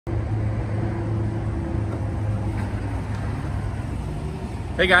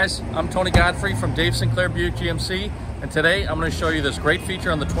Hey guys, I'm Tony Godfey from Dave Sinclair Buick-GMC, and today I'm going to show you this great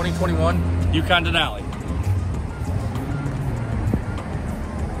feature on the 2021 Yukon Denali.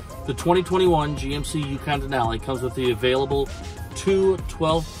 The 2021 GMC Yukon Denali comes with the available two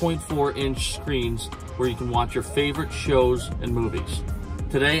 12.4-inch screens where you can watch your favorite shows and movies.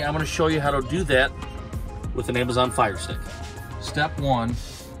 Today I'm going to show you how to do that with an Amazon Fire Stick. Step 1,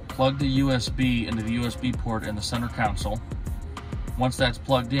 plug the USB into the USB port in the center console. Once that's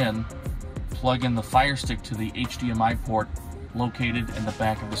plugged in, plug in the Fire Stick to the HDMI port located in the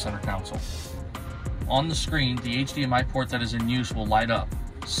back of the center console. On the screen, the HDMI port that is in use will light up.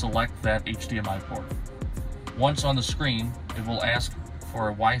 Select that HDMI port. Once on the screen, it will ask for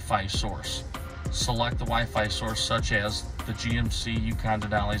a Wi-Fi source. Select the Wi-Fi source such as the GMC Yukon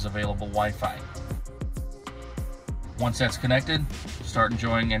Denali's available Wi-Fi. Once that's connected, start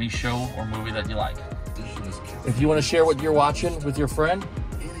enjoying any show or movie that you like. If you want to share what you're watching with your friend,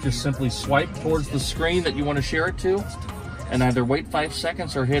 just simply swipe towards the screen that you want to share it to, and either wait 5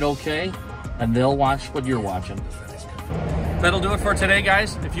 seconds or hit OK, and they'll watch what you're watching. That'll do it for today,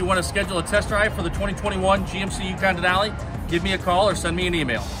 guys. If you want to schedule a test drive for the 2021 GMC Yukon Denali, give me a call or send me an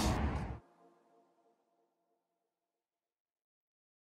email.